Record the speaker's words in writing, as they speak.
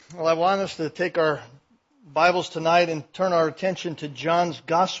Well, I want us to take our Bibles tonight and turn our attention to John's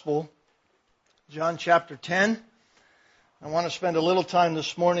Gospel, John chapter 10. I want to spend a little time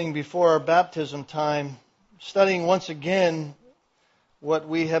this morning before our baptism time studying once again what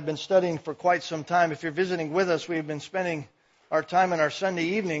we have been studying for quite some time. If you're visiting with us, we've been spending our time on our Sunday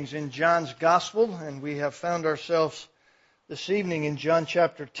evenings in John's Gospel, and we have found ourselves this evening in John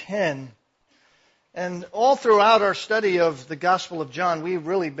chapter 10. And all throughout our study of the Gospel of John, we've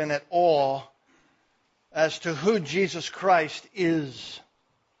really been at awe as to who Jesus Christ is.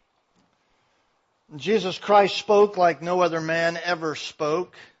 Jesus Christ spoke like no other man ever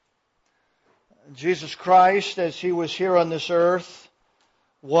spoke. Jesus Christ, as He was here on this earth,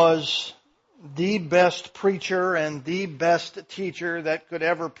 was the best preacher and the best teacher that could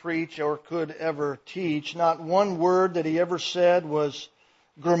ever preach or could ever teach. Not one word that He ever said was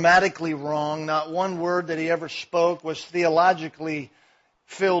grammatically wrong. Not one word that He ever spoke was theologically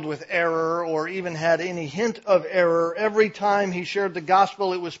filled with error or even had any hint of error. Every time He shared the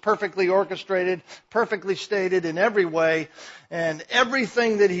gospel, it was perfectly orchestrated, perfectly stated in every way, and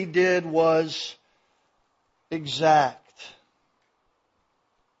everything that He did was exact.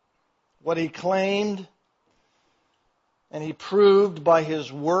 What He claimed and He proved by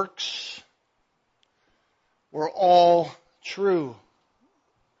His works were all true.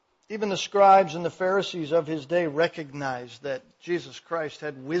 Even the scribes and the Pharisees of His day recognized that Jesus Christ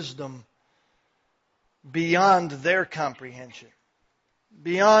had wisdom beyond their comprehension,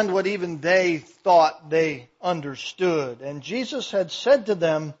 beyond what even they thought they understood. And Jesus had said to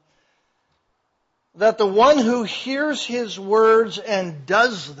them that the one who hears His words and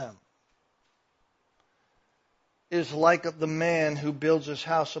does them is like the man who builds his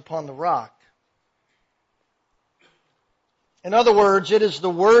house upon the rock. In other words, it is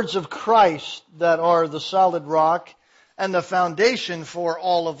the words of Christ that are the solid rock and the foundation for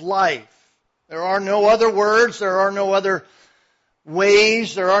all of life. There are no other words, there are no other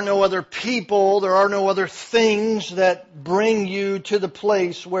ways, there are no other people, there are no other things that bring you to the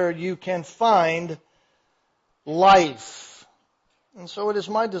place where you can find life. And so it is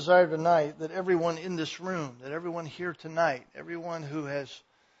my desire tonight that everyone in this room, that everyone here tonight, everyone who has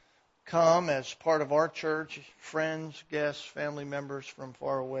come as part of our church, friends, guests, family members from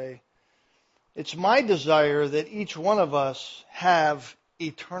far away, it's my desire that each one of us have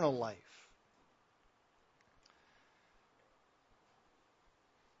eternal life.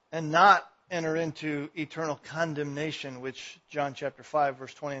 And not enter into eternal condemnation, which John chapter 5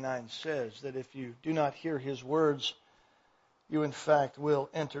 verse 29 says, that if you do not hear His words, you in fact will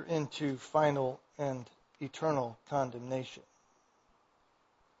enter into final and eternal condemnation.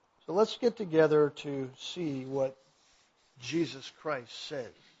 So let's get together to see what Jesus Christ says.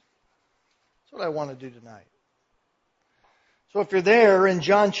 That's what I want to do tonight. So if you're there in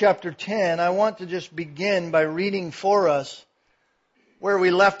John chapter 10, I want to just begin by reading for us where we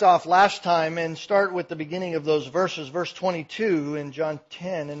left off last time and start with the beginning of those verses, verse 22 in John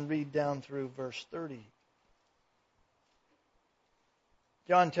 10, and read down through verse 30.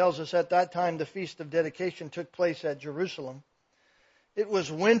 John tells us at that time the Feast of Dedication took place at Jerusalem. It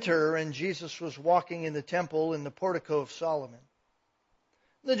was winter, and Jesus was walking in the temple in the portico of Solomon.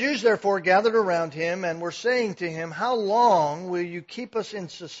 The Jews therefore gathered around Him and were saying to Him, "How long will you keep us in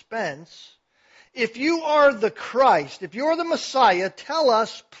suspense? If you are the Christ, if you are the Messiah, tell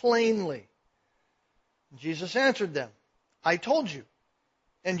us plainly." Jesus answered them, "I told you,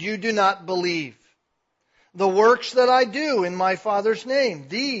 and you do not believe. The works that I do in my Father's name,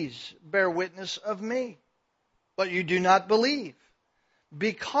 these bear witness of me. But you do not believe,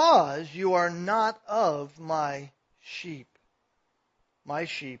 because you are not of my sheep. My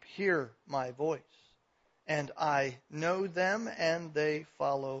sheep hear my voice, and I know them, and they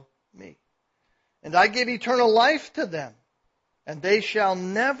follow me. And I give eternal life to them, and they shall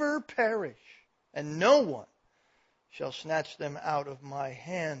never perish, and no one shall snatch them out of my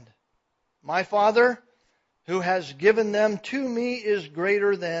hand. My Father, who has given them to me, is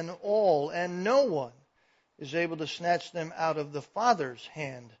greater than all, and no one is able to snatch them out of the Father's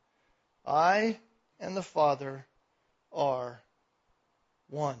hand. I and the Father are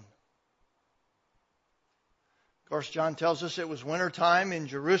one." Of course, John tells us it was wintertime in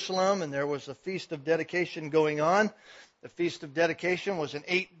Jerusalem, and there was a Feast of Dedication going on. The Feast of Dedication was an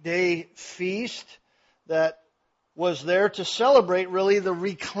 8-day feast that was there to celebrate really the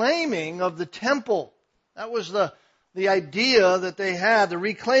reclaiming of the temple. That was the idea that they had, the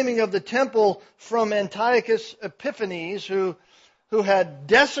reclaiming of the temple from Antiochus Epiphanes, who had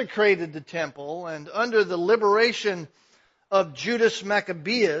desecrated the temple, and under the liberation of Judas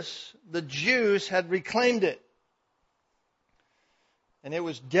Maccabeus, the Jews had reclaimed it. And it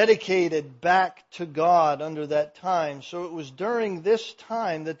was dedicated back to God under that time. So it was during this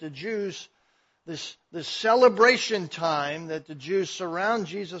time that the Jews, this celebration time, that the Jews surround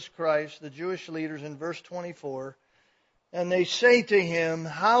Jesus Christ, the Jewish leaders, in verse 24, and they say to him,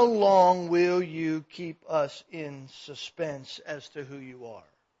 "How long will you keep us in suspense as to who you are?"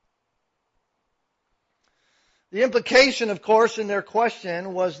 The implication, of course, in their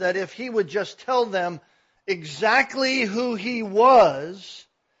question was that if he would just tell them exactly who he was,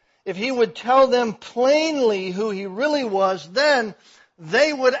 if he would tell them plainly who he really was, then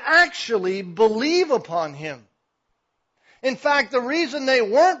they would actually believe upon him. In fact, the reason they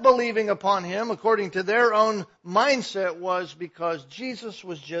weren't believing upon him, according to their own mindset, was because Jesus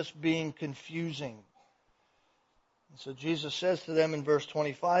was just being confusing. And so Jesus says to them in verse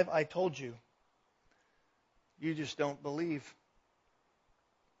 25, "I told you, you just don't believe."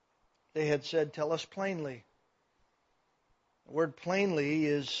 They had said, "Tell us plainly." The word plainly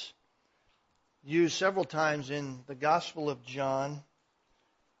is used several times in the Gospel of John.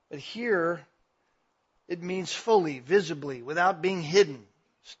 But here, it means fully, visibly, without being hidden.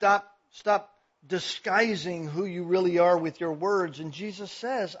 Stop disguising who you really are with your words. And Jesus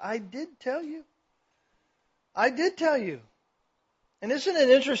says, "I did tell you. I did tell you." And isn't it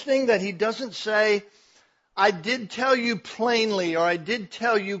interesting that he doesn't say, "I did tell you plainly," or "I did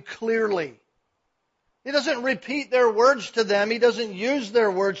tell you clearly"? He doesn't repeat their words to them. He doesn't use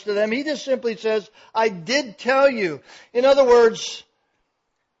their words to them. He just simply says, "I did tell you." In other words,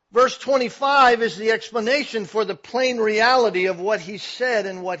 verse 25 is the explanation for the plain reality of what he said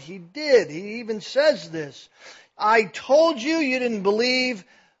and what he did. He even says this, "I told you, you didn't believe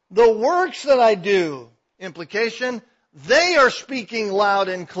the works that I do." Implication, they are speaking loud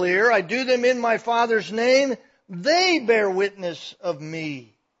and clear. "I do them in my Father's name. They bear witness of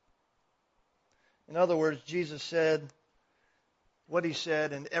me." In other words, Jesus said what he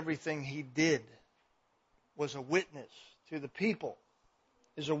said, and everything he did was a witness to the people,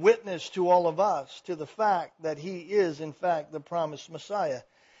 is a witness to all of us, to the fact that he is, in fact, the promised Messiah.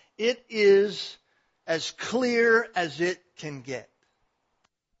 It is as clear as it can get.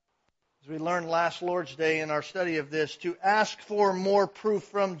 As we learned last Lord's Day in our study of this, to ask for more proof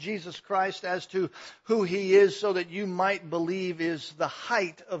from Jesus Christ as to who he is so that you might believe is the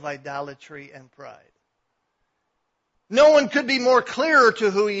height of idolatry and pride. No one could be more clearer to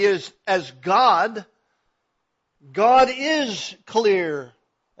who he is as God. God is clear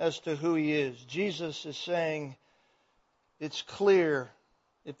as to who he is. Jesus is saying, it's clear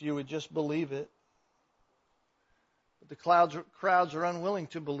if you would just believe it. But the crowds are unwilling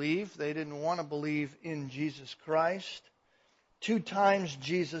to believe. They didn't want to believe in Jesus Christ. 2 times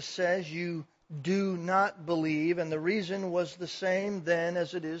Jesus says, "You do not believe," and the reason was the same then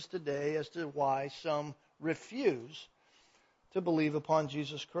as it is today as to why some refuse to believe upon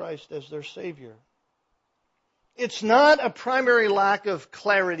Jesus Christ as their Savior. It's not a primary lack of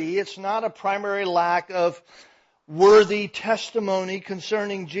clarity. It's not a primary lack of worthy testimony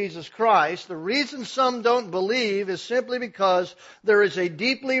concerning Jesus Christ. The reason some don't believe is simply because there is a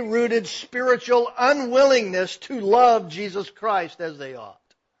deeply rooted spiritual unwillingness to love Jesus Christ as they ought.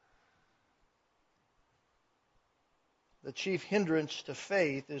 The chief hindrance to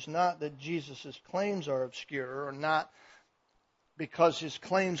faith is not that Jesus' claims are obscure, or not because his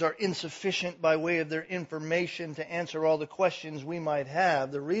claims are insufficient by way of their information to answer all the questions we might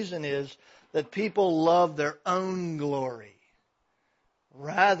have. The reason is that people love their own glory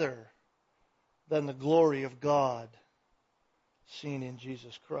rather than the glory of God seen in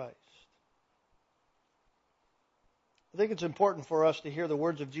Jesus Christ. I think it's important for us to hear the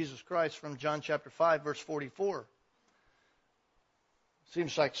words of Jesus Christ from John chapter 5, verse 44.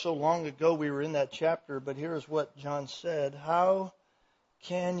 Seems like so long ago we were in that chapter, but here's what John said. "How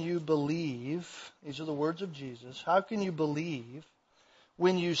can you believe," these are the words of Jesus, "how can you believe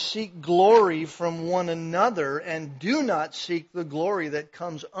when you seek glory from one another and do not seek the glory that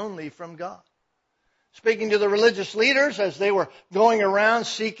comes only from God?" Speaking to the religious leaders as they were going around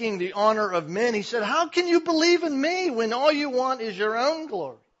seeking the honor of men, he said, "How can you believe in me when all you want is your own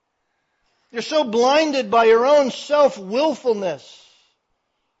glory? You're so blinded by your own self-willfulness."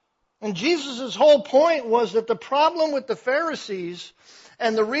 And Jesus' whole point was that the problem with the Pharisees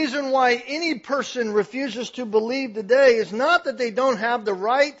and the reason why any person refuses to believe today is not that they don't have the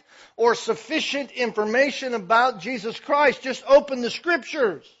right or sufficient information about Jesus Christ. Just open the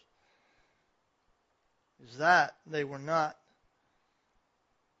Scriptures. Is that they were not.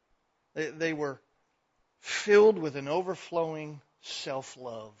 They were filled with an overflowing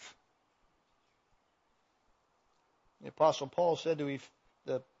self-love. The Apostle Paul said to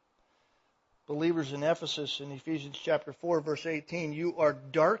the believers in Ephesus in Ephesians chapter 4, verse 18, you are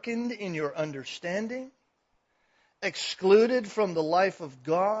darkened in your understanding, excluded from the life of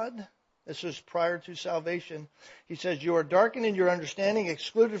God. This is prior to salvation. He says, you are darkened in your understanding,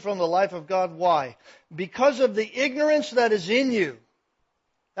 excluded from the life of God. Why? Because of the ignorance that is in you.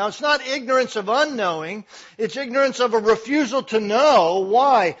 Now, it's not ignorance of unknowing. It's ignorance of a refusal to know.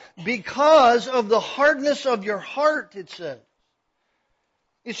 Why? Because of the hardness of your heart, it says.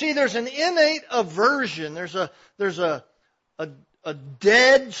 You see, there's an innate aversion. There's a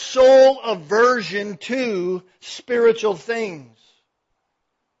dead soul aversion to spiritual things.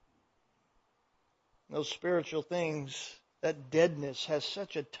 Those spiritual things, that deadness has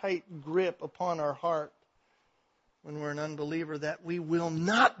such a tight grip upon our heart when we're an unbeliever that we will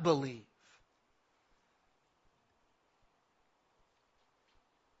not believe.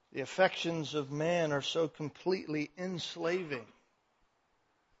 The affections of man are so completely enslaving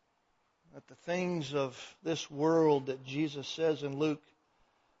that the things of this world that Jesus says in Luke,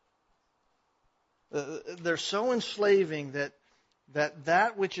 they're so enslaving that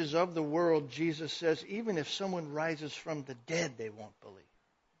which is of the world, Jesus says, even if someone rises from the dead, they won't believe.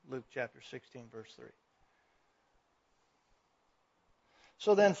 Luke chapter 16, verse 3.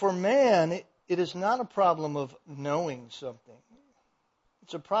 So then for man, it is not a problem of knowing something.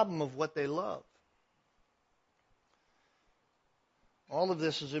 It's a problem of what they love. All of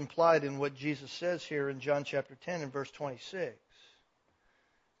this is implied in what Jesus says here in John chapter 10 and verse 26.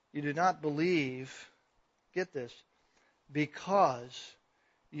 You do not believe, get this, because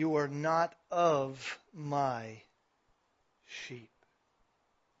you are not of my sheep.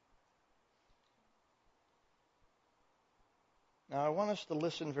 Now, I want us to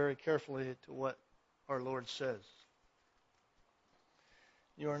listen very carefully to what our Lord says.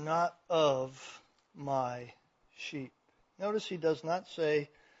 You are not of my sheep. Notice He does not say,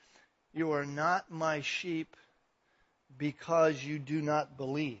 you are not my sheep because you do not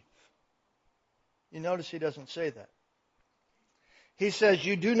believe. You notice He doesn't say that. He says,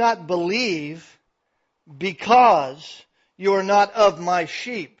 you do not believe because you are not of my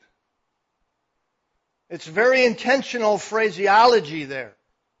sheep. It's very intentional phraseology there.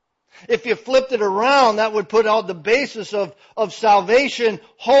 If you flipped it around, that would put out the basis of salvation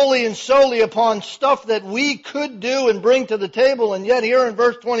wholly and solely upon stuff that we could do and bring to the table. And yet here in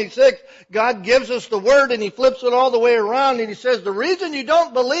verse 26, God gives us the word and He flips it all the way around and He says, the reason you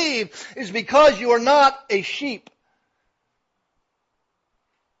don't believe is because you are not a sheep.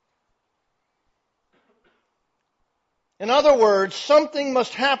 In other words, something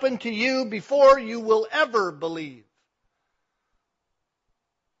must happen to you before you will ever believe.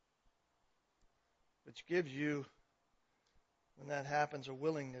 Which gives you, when that happens, a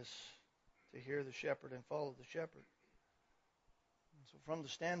willingness to hear the shepherd and follow the shepherd. So from the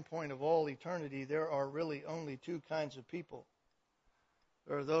standpoint of all eternity, there are really only two kinds of people.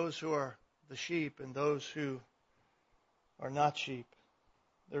 There are those who are the sheep and those who are not sheep.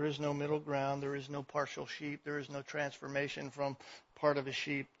 There is no middle ground. There is no partial sheep. There is no transformation from part of a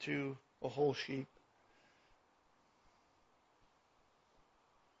sheep to a whole sheep.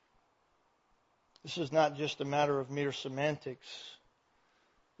 This is not just a matter of mere semantics.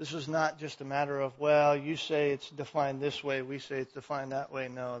 This is not just a matter of, well, you say it's defined this way, we say it's defined that way.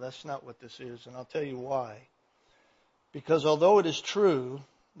 No, that's not what this is, and I'll tell you why. Because although it is true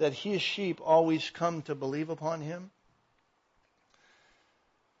that His sheep always come to believe upon Him,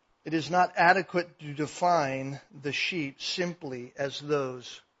 it is not adequate to define the sheep simply as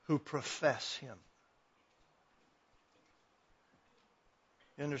those who profess Him.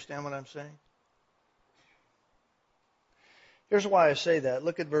 You understand what I'm saying? Here's why I say that.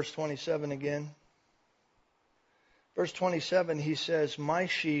 Look at verse 27 again. Verse 27, He says, my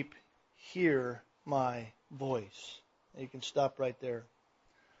sheep hear my voice. You can stop right there.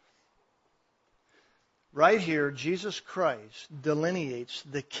 Right here, Jesus Christ delineates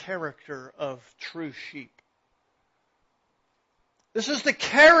the character of true sheep. This is the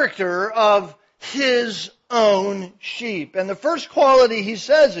character of His own sheep. And the first quality He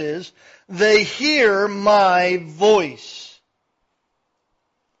says is, they hear my voice.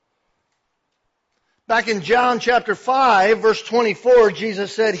 Back in John chapter 5, verse 24,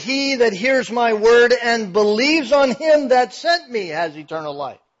 Jesus said, he that hears my word and believes on Him that sent me has eternal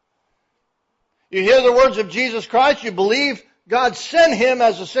life. You hear the words of Jesus Christ, you believe God sent Him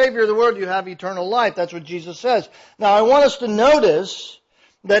as the Savior of the world, you have eternal life. That's what Jesus says. Now I want us to notice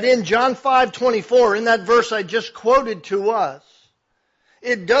that in John 5:24, in that verse I just quoted to us,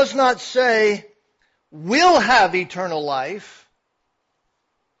 it does not say, will have eternal life,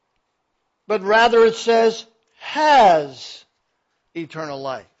 but rather it says, has eternal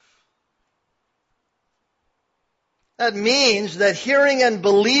life. That means that hearing and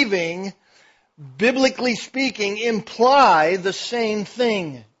believing, biblically speaking, imply the same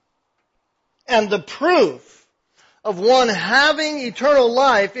thing. And the proof of one having eternal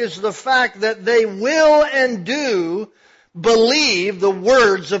life is the fact that they will and do believe the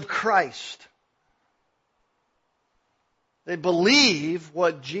words of Christ. They believe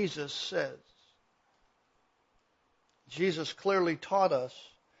what Jesus says. Jesus clearly taught us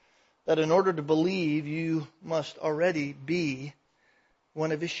that in order to believe, you must already be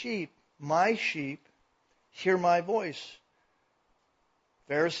one of His sheep. My sheep hear my voice.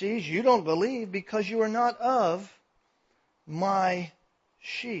 Pharisees, you don't believe because you are not of my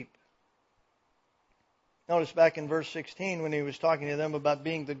sheep. Notice back in verse 16 when He was talking to them about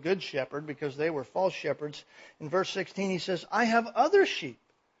being the good shepherd, because they were false shepherds. In verse 16 He says, I have other sheep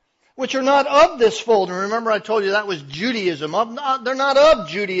which are not of this fold. And remember I told you that was Judaism. They're not of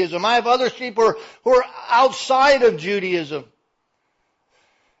Judaism. I have other sheep who are outside of Judaism.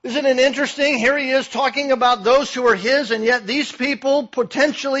 Isn't it interesting? Here He is talking about those who are His, and yet these people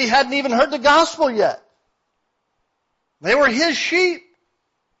potentially hadn't even heard the gospel yet. They were His sheep.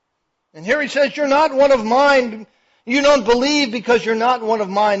 And here He says, you're not one of mine. You don't believe because you're not one of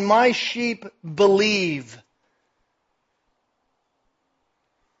mine. My sheep believe.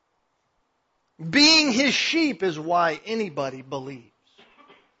 Being His sheep is why anybody believes.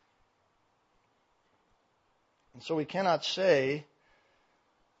 And so we cannot say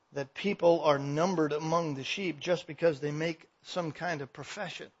that people are numbered among the sheep just because they make some kind of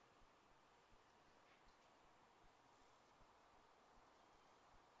profession.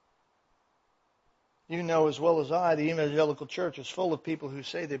 You know as well as I, the evangelical church is full of people who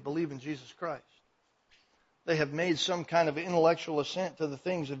say they believe in Jesus Christ. They have made some kind of intellectual assent to the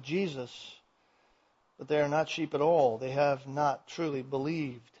things of Jesus, but they are not sheep at all. They have not truly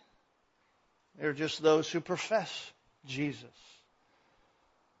believed. They're just those who profess Jesus.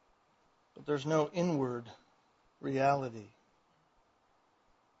 But there's no inward reality.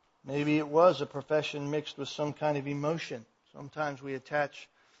 Maybe it was a profession mixed with some kind of emotion. Sometimes we attach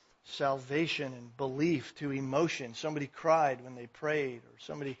salvation and belief to emotion. Somebody cried when they prayed, or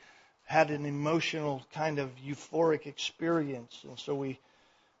somebody had an emotional kind of euphoric experience, and so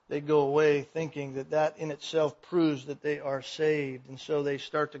they go away thinking that that in itself proves that they are saved, and so they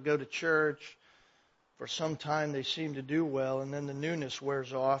start to go to church. For some time they seem to do well, and then the newness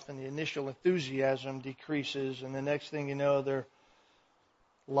wears off and the initial enthusiasm decreases, and the next thing you know, their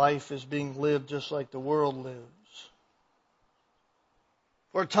life is being lived just like the world lives.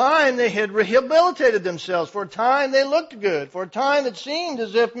 For a time they had rehabilitated themselves. For a time they looked good. For a time it seemed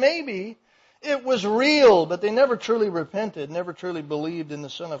as if maybe it was real, but they never truly repented, never truly believed in the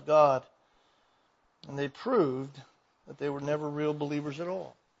Son of God. And they proved that they were never real believers at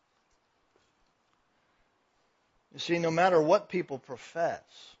all. You see, no matter what people profess,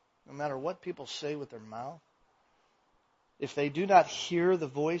 no matter what people say with their mouth, if they do not hear the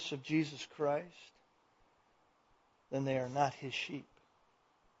voice of Jesus Christ, then they are not His sheep.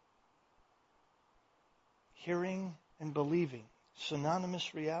 Hearing and believing,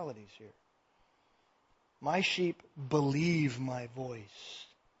 synonymous realities here. My sheep believe my voice.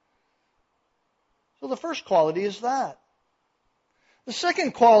 So the first quality is that. The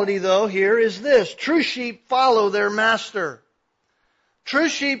second quality, though, here is this. True sheep follow their master. True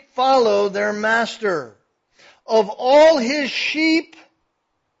sheep follow their master. Of all His sheep,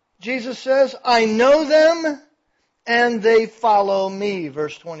 Jesus says, I know them and they follow me.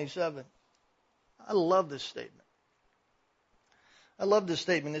 Verse 27. I love this statement. I love this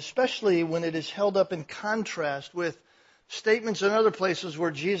statement, especially when it is held up in contrast with statements in other places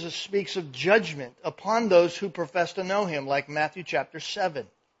where Jesus speaks of judgment upon those who profess to know Him, like Matthew chapter 7.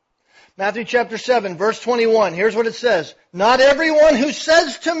 Matthew chapter 7, verse 21. Here's what it says. Not everyone who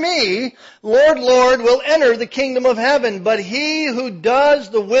says to me, Lord, Lord, will enter the kingdom of heaven, but he who does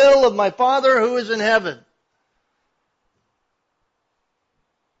the will of my Father who is in heaven.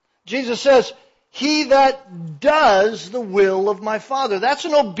 Jesus says, he that does the will of my Father. That's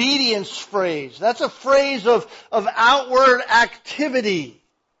an obedience phrase. That's a phrase of outward activity.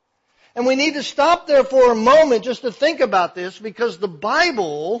 And we need to stop there for a moment just to think about this, because the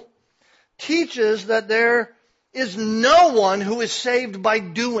Bible teaches that there is no one who is saved by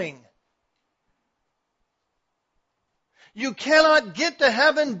doing. You cannot get to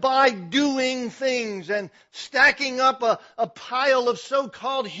heaven by doing things and stacking up a pile of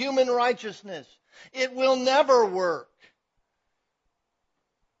so-called human righteousness. It will never work.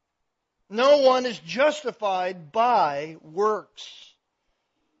 No one is justified by works.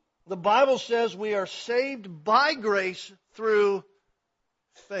 The Bible says we are saved by grace through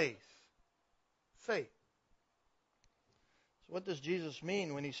faith. Faith. What does Jesus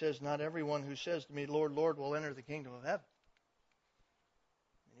mean when he says, not everyone who says to me, Lord, Lord, will enter the kingdom of heaven?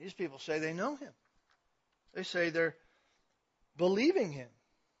 These people say they know him. They say they're believing him.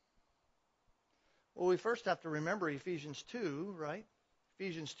 Well, we first have to remember Ephesians 2, right?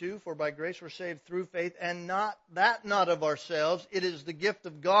 Ephesians 2, for by grace we're saved through faith, and not of ourselves. It is the gift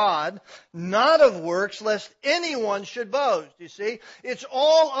of God, not of works, lest anyone should boast. You see, it's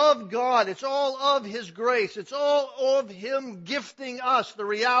all of God. It's all of His grace. It's all of Him gifting us the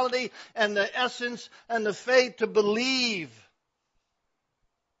reality and the essence and the faith to believe.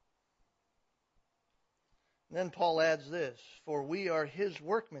 And then Paul adds this, for we are His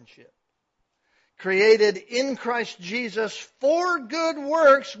workmanship, created in Christ Jesus for good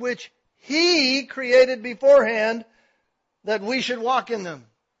works, which He created beforehand that we should walk in them.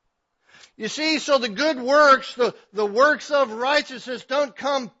 You see, so the good works, the works of righteousness don't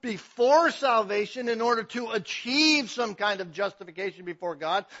come before salvation in order to achieve some kind of justification before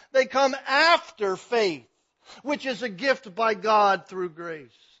God. They come after faith, which is a gift by God through grace.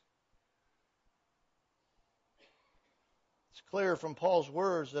 Clear from Paul's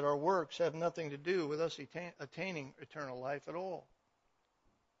words that our works have nothing to do with us attaining eternal life at all.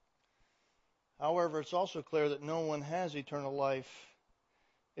 However, it's also clear that no one has eternal life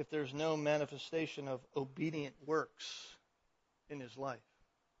if there's no manifestation of obedient works in his life.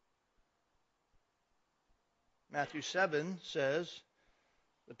 Matthew 7 says,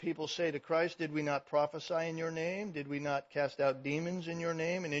 the people say to Christ, did we not prophesy in your name? Did we not cast out demons in your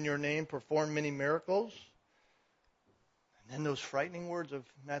name, and in your name perform many miracles? And those frightening words of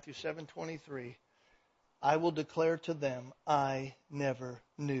Matthew 7:23, I will declare to them, I never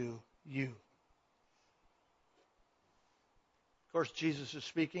knew you. Of course, Jesus is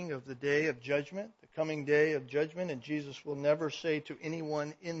speaking of the day of judgment, the coming day of judgment, and Jesus will never say to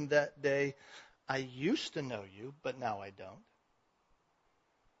anyone in that day, I used to know you, but now I don't.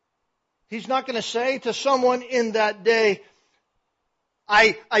 He's not going to say to someone in that day,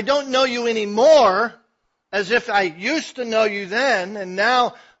 I don't know you anymore, as if I used to know you then, and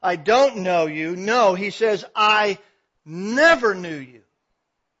now I don't know you. No, he says, I never knew you.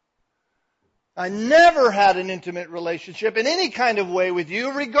 I never had an intimate relationship in any kind of way with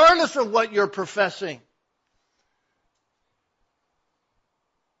you, regardless of what you're professing.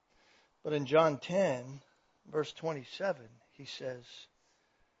 But in John 10, verse 27, he says,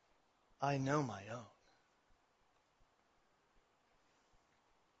 I know my own.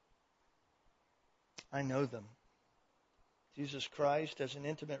 I know them. Jesus Christ has an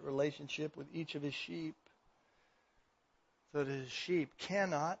intimate relationship with each of His sheep, so that His sheep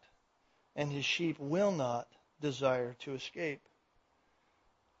cannot and His sheep will not desire to escape.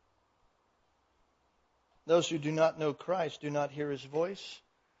 Those who do not know Christ do not hear His voice,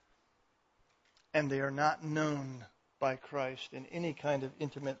 and they are not known by Christ in any kind of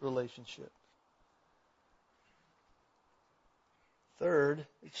intimate relationship. Third,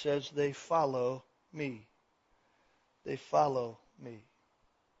 it says they follow me. They follow me.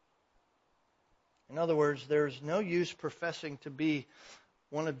 In other words, there's no use professing to be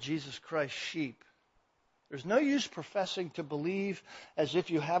one of Jesus Christ's sheep. There's no use professing to believe as if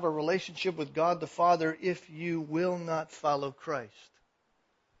you have a relationship with God the Father if you will not follow Christ.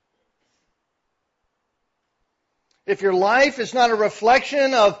 If your life is not a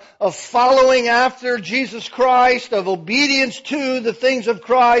reflection of following after Jesus Christ, of obedience to the things of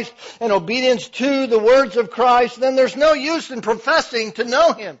Christ, and obedience to the words of Christ, then there's no use in professing to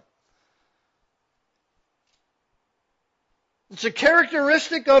know Him. It's a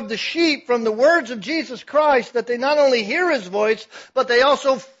characteristic of the sheep from the words of Jesus Christ that they not only hear His voice, but they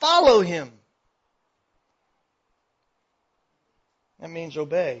also follow Him. That means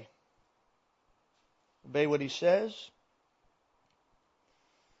obey. Obey what He says.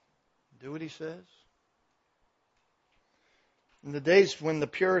 Do what He says. In the days when the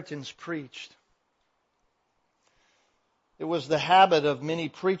Puritans preached, it was the habit of many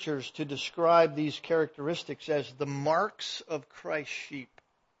preachers to describe these characteristics as the marks of Christ's sheep.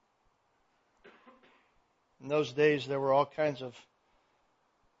 In those days, there were all kinds of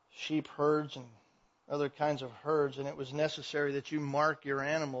sheep herds and other kinds of herds, and it was necessary that you mark your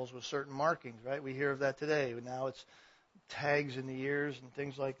animals with certain markings, right? We hear of that today. Now it's tags in the ears and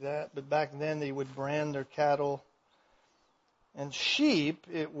things like that. But back then they would brand their cattle. And sheep,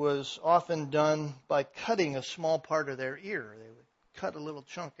 it was often done by cutting a small part of their ear. They would cut a little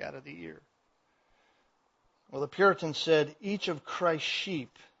chunk out of the ear. Well, the Puritans said each of Christ's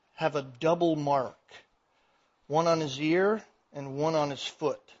sheep have a double mark, one on his ear and one on his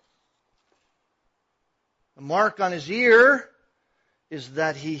foot. The mark on his ear is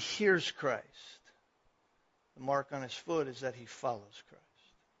that he hears Christ. The mark on his foot is that he follows Christ.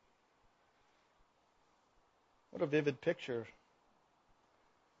 What a vivid picture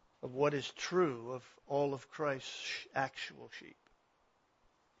of what is true of all of Christ's actual sheep.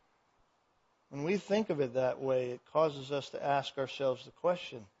 When we think of it that way, it causes us to ask ourselves the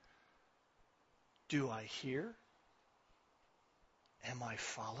question, do I hear? Am I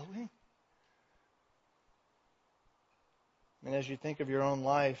following? And as you think of your own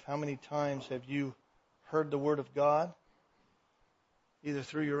life, how many times have you heard the Word of God, either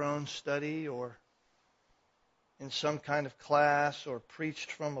through your own study or in some kind of class or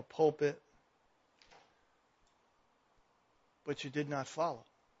preached from a pulpit, but you did not follow?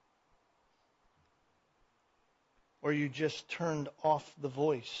 Or you just turned off the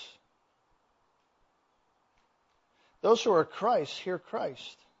voice? Those who are Christ hear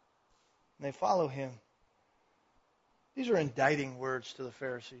Christ, and they follow Him. These are indicting words to the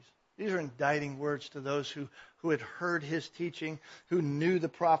Pharisees. These are indicting words to those who had heard His teaching, who knew the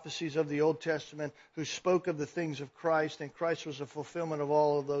prophecies of the Old Testament, who spoke of the things of Christ, and Christ was a fulfillment of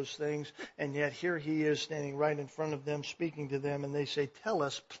all of those things. And yet here He is standing right in front of them, speaking to them, and they say, "Tell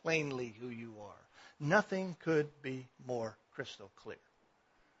us plainly who you are." Nothing could be more crystal clear.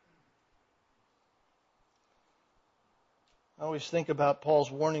 I always think about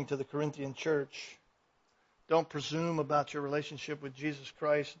Paul's warning to the Corinthian church. Don't presume about your relationship with Jesus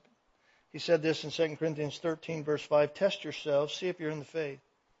Christ. He said this in 2 Corinthians 13, verse 5. Test yourselves, see if you're in the faith.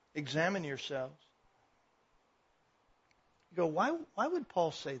 Examine yourselves. You go, why would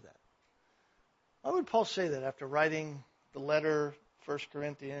Paul say that? Why would Paul say that after writing the letter, 1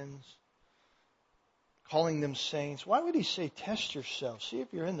 Corinthians, calling them saints? Why would he say, test yourselves, see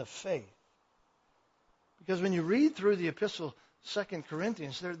if you're in the faith? Because when you read through the epistle, 2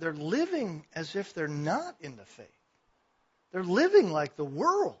 Corinthians, they're living as if they're not in the faith. They're living like the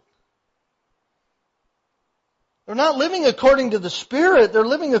world. They're not living according to the Spirit. They're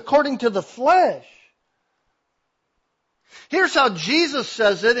living according to the flesh. Here's how Jesus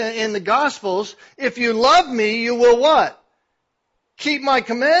says it in the Gospels. If you love me, you will what? Keep my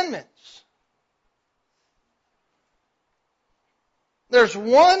commandments. There's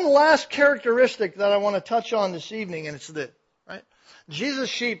one last characteristic that I want to touch on this evening, and it's this, right? Jesus'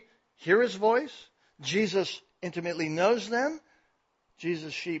 sheep hear His voice. Jesus intimately knows them.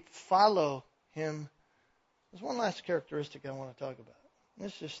 Jesus' sheep follow Him. There's one last characteristic I want to talk about. And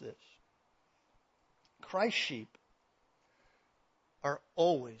it's just this. Christ's sheep are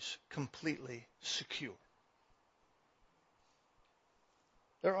always completely secure.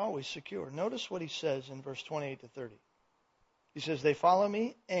 They're always secure. Notice what He says in verse 28 to 30. He says, they follow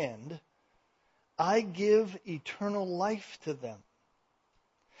me, and I give eternal life to them,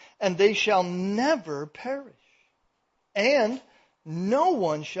 and they shall never perish, and no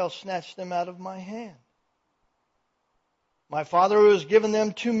one shall snatch them out of my hand. My Father who has given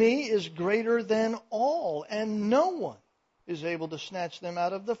them to me is greater than all, and no one is able to snatch them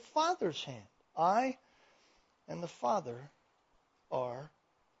out of the Father's hand. I and the Father are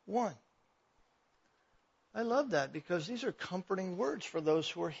one. I love that because these are comforting words for those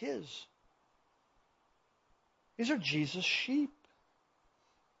who are His. These are Jesus' sheep.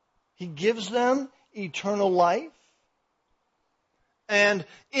 He gives them eternal life. And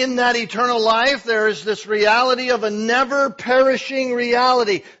in that eternal life, there is this reality of a never-perishing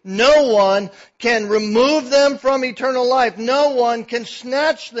reality. No one can remove them from eternal life. No one can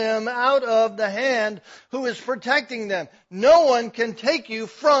snatch them out of the hand who is protecting them. No one can take you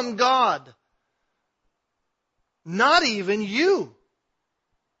from God. Not even you.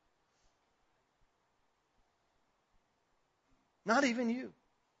 Not even you.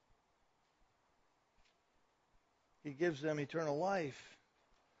 He gives them eternal life.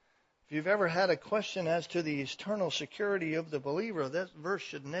 If you've ever had a question as to the eternal security of the believer, that verse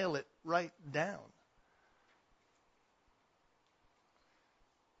should nail it right down.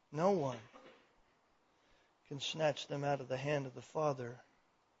 No one can snatch them out of the hand of the Father.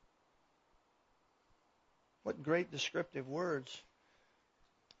 What great descriptive words.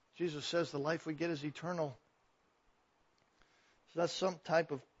 Jesus says the life we get is eternal. So that's some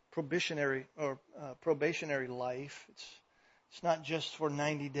type of probationary life. It's not just for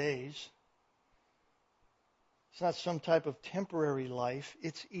 90 days. It's not some type of temporary life.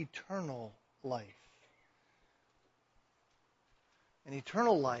 It's eternal life. And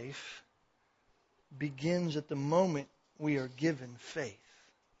eternal life begins at the moment we are given faith.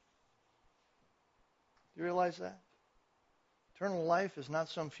 Do you realize that? Eternal life is not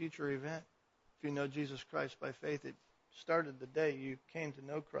some future event. If you know Jesus Christ by faith, it started the day you came to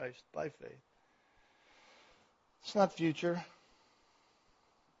know Christ by faith. It's not future.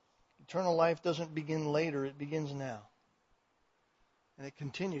 Eternal life doesn't begin later, it begins now. And it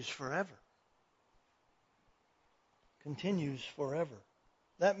continues forever. Continues forever.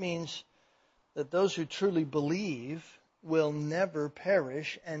 That means that those who truly believe will never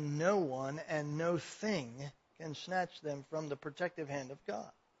perish, and no one and no thing can snatch them from the protective hand of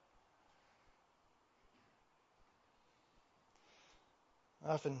God.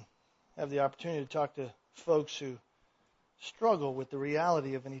 I often have the opportunity to talk to folks who struggle with the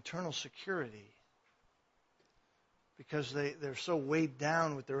reality of an eternal security because they're so weighed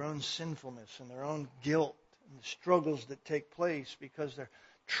down with their own sinfulness and their own guilt and the struggles that take place because they're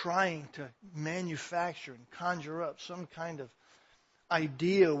trying to manufacture and conjure up some kind of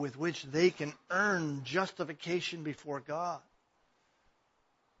idea with which they can earn justification before God.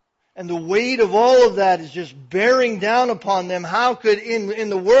 And the weight of all of that is just bearing down upon them. How could, in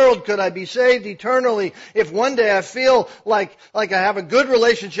the world, could I be saved eternally if one day I feel like I have a good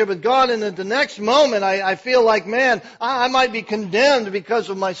relationship with God, and at the next moment I feel like, man, I might be condemned because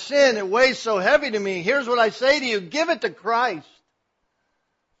of my sin. It weighs so heavy to me. Here's what I say to you. Give it to Christ.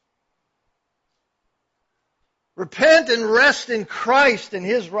 Repent and rest in Christ and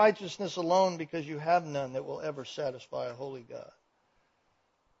His righteousness alone, because you have none that will ever satisfy a holy God.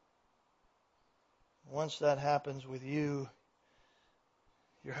 Once that happens with you,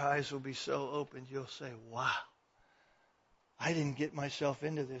 your eyes will be so opened, you'll say, wow, I didn't get myself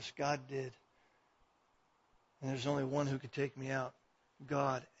into this. God did. And there's only one who could take me out,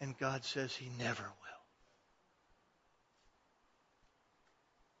 God. And God says He never will.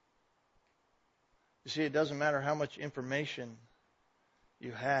 You see, it doesn't matter how much information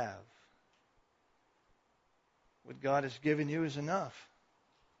you have. What God has given you is enough.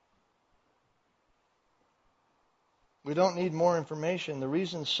 We don't need more information. The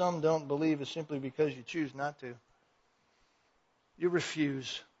reason some don't believe is simply because you choose not to. You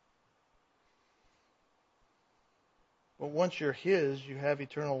refuse. But once you're His, you have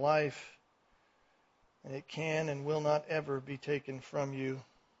eternal life, and it can and will not ever be taken from you.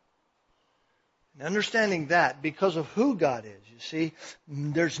 And understanding that, because of who God is, you see,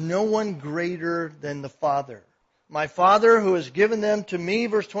 there's no one greater than the Father. My Father who has given them to me,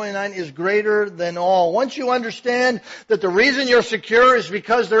 verse 29, is greater than all. Once you understand that the reason you're secure is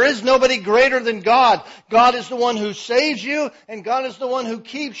because there is nobody greater than God. God is the one who saves you, and God is the one who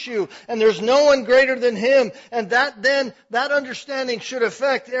keeps you. And there's no one greater than Him. And that understanding should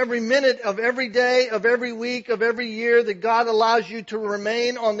affect every minute of every day, of every week, of every year that God allows you to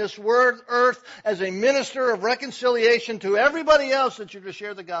remain on this earth as a minister of reconciliation to everybody else that you're to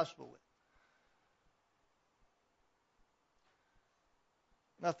share the gospel with.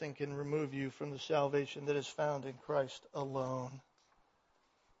 Nothing can remove you from the salvation that is found in Christ alone.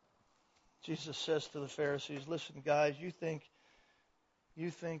 Jesus says to the Pharisees, listen, guys, you think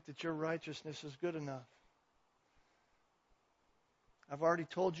that your righteousness is good enough. I've already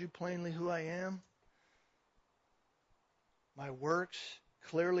told you plainly who I am. My works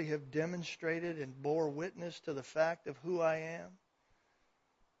clearly have demonstrated and bore witness to the fact of who I am.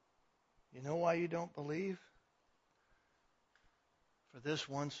 You know why you don't believe? For this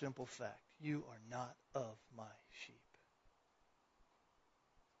one simple fact, you are not of my sheep.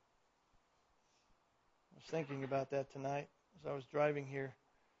 I was thinking about that tonight as I was driving here,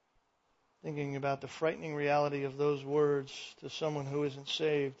 thinking about the frightening reality of those words to someone who isn't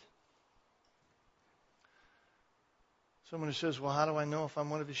saved. Someone who says, well, how do I know if I'm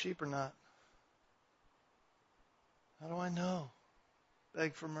one of His sheep or not? How do I know?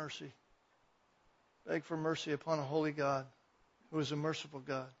 Beg for mercy. Beg for mercy upon a holy God who is a merciful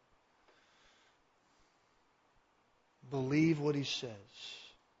God. Believe what He says.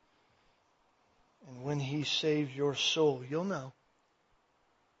 And when He saves your soul, you'll know.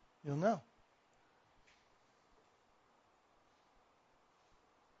 You'll know.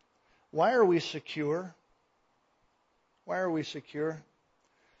 Why are we secure? Why are we secure?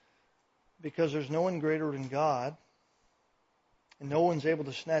 Because there's no one greater than God, and no one's able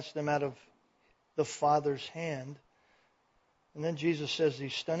to snatch them out of the Father's hand. And then Jesus says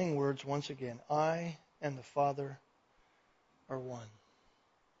these stunning words once again, I and the Father are one.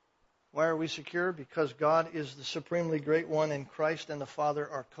 Why are we secure? Because God is the supremely great one, and Christ and the Father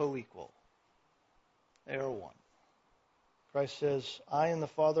are co-equal. They are one. Christ says, I and the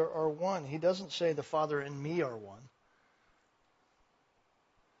Father are one. He doesn't say the Father and me are one.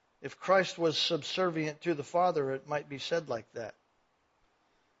 If Christ was subservient to the Father, it might be said like that.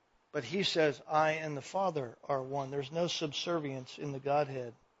 But He says, I and the Father are one. There's no subservience in the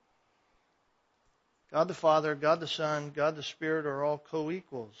Godhead. God the Father, God the Son, God the Spirit are all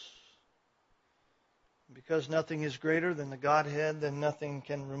co-equals. Because nothing is greater than the Godhead, then nothing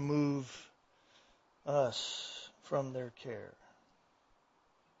can remove us from their care.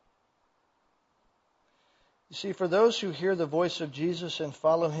 You see, for those who hear the voice of Jesus and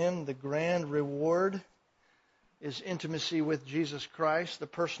follow Him, the grand reward is intimacy with Jesus Christ, the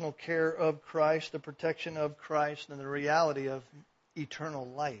personal care of Christ, the protection of Christ, and the reality of eternal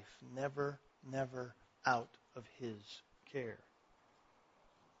life, never out of His care.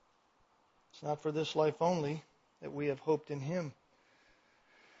 It's not for this life only that we have hoped in Him,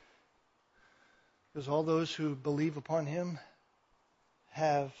 because all those who believe upon Him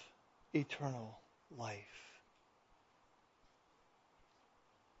have eternal life.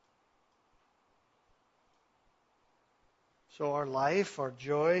 So our life, our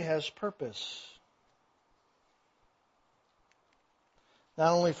joy has purpose.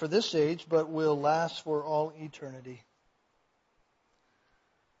 Not only for this age, but will last for all eternity.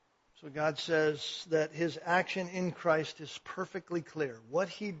 So God says that His action in Christ is perfectly clear. What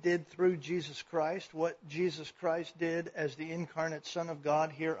He did through Jesus Christ, what Jesus Christ did as the incarnate Son of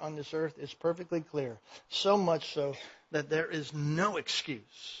God here on this earth is perfectly clear. So much so that there is no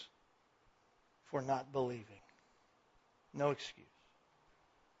excuse for not believing. No excuse.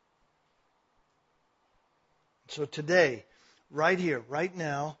 So today, right here, right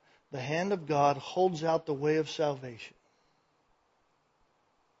now, the hand of God holds out the way of salvation.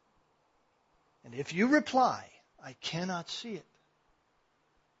 And if you reply, I cannot see it,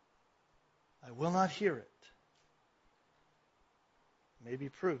 I will not hear it, it may be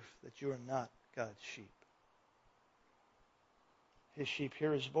proof that you are not God's sheep. His sheep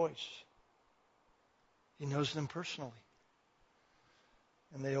hear His voice. He knows them personally.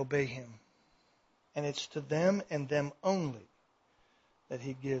 And they obey Him. And it's to them and them only that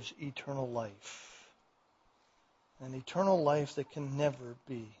He gives eternal life. An eternal life that can never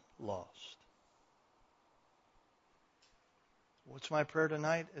be lost. What's my prayer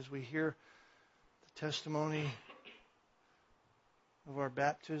tonight as we hear the testimony of our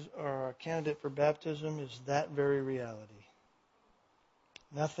baptism, or our candidate for baptism, is that very reality.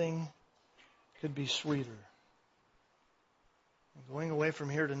 Nothing could be sweeter. And going away from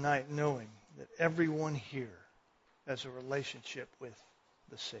here tonight knowing that everyone here has a relationship with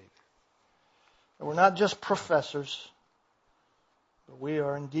the Savior. And we're not just professors, but we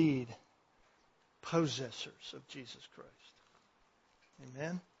are indeed possessors of Jesus Christ.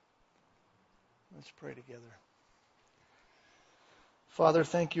 Amen? Let's pray together. Father,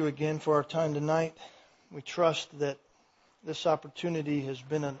 thank You again for our time tonight. We trust that this opportunity has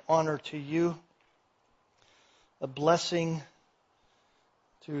been an honor to You, a blessing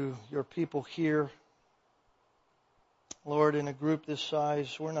to Your people here. Lord, in a group this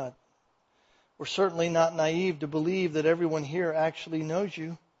size, we're certainly not naive to believe that everyone here actually knows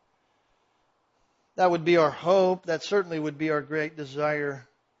You. That would be our hope. That certainly would be our great desire.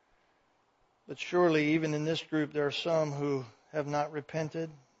 But surely, even in this group, there are some who have not repented.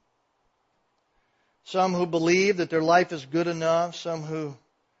 Some who believe that their life is good enough. Some who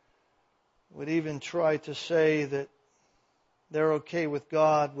would even try to say that they're okay with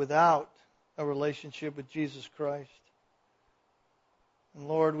God without a relationship with Jesus Christ. And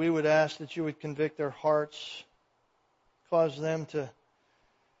Lord, we would ask that You would convict their hearts, cause them to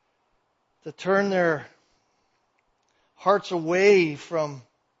turn their hearts away from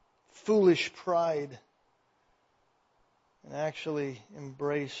foolish pride and actually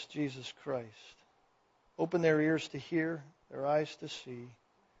embrace Jesus Christ. Open their ears to hear, their eyes to see.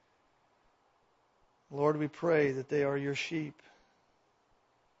 Lord, we pray that they are Your sheep,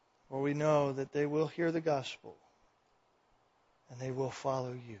 for we know that they will hear the gospel and they will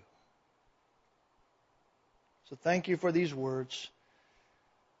follow You. So thank You for these words.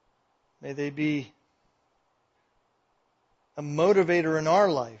 May they be a motivator in our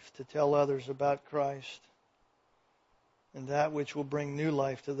life to tell others about Christ, and that which will bring new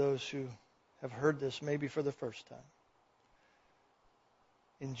life to those who have heard this maybe for the first time.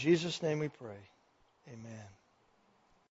 In Jesus' name we pray. Amen.